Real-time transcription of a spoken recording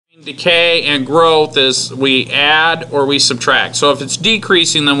Decay and growth is we add or we subtract. So if it's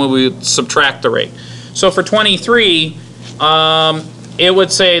decreasing, then we would subtract the rate. So for 23, it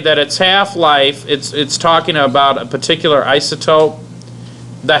would say that its half-life, it's talking about a particular isotope.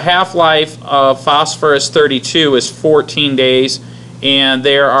 The half-life of phosphorus 32 is 14 days, and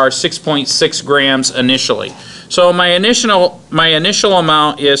there are 6.6 grams initially. So my initial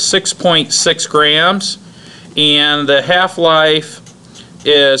amount is 6.6 grams, and the half-life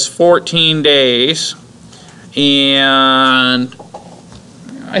is 14 days, and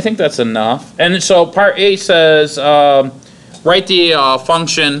I think that's enough. And so part A says write the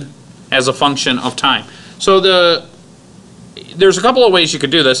function as a function of time. So there's a couple of ways you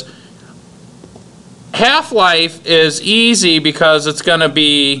could do this. Half-life is easy because it's going to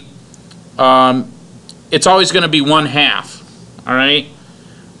be it's always going to be 1/2, all right?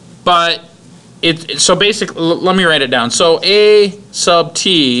 But so basically, let me write it down. So A sub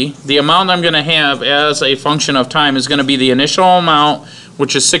t, the amount I'm going to have as a function of time, is going to be the initial amount,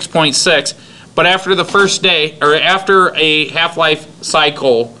 which is 6.6. But after the first day, or after a half-life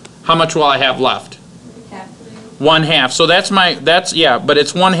cycle, how much will I have left? 1/2. So yeah, but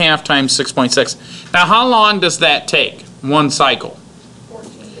it's 1/2 times 6.6. Now, how long does that take? One cycle.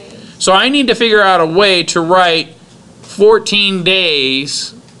 14 days. So I need to figure out a way to write 14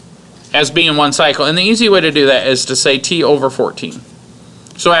 days as being one cycle. And the easy way to do that is to say t over 14.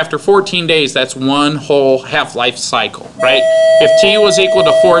 So after 14 days, that's one whole half-life cycle, right? If t was equal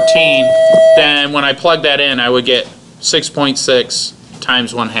to 14, then when I plug that in, I would get 6.6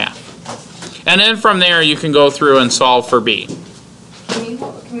 times 1/2. And then from there, you can go through and solve for b.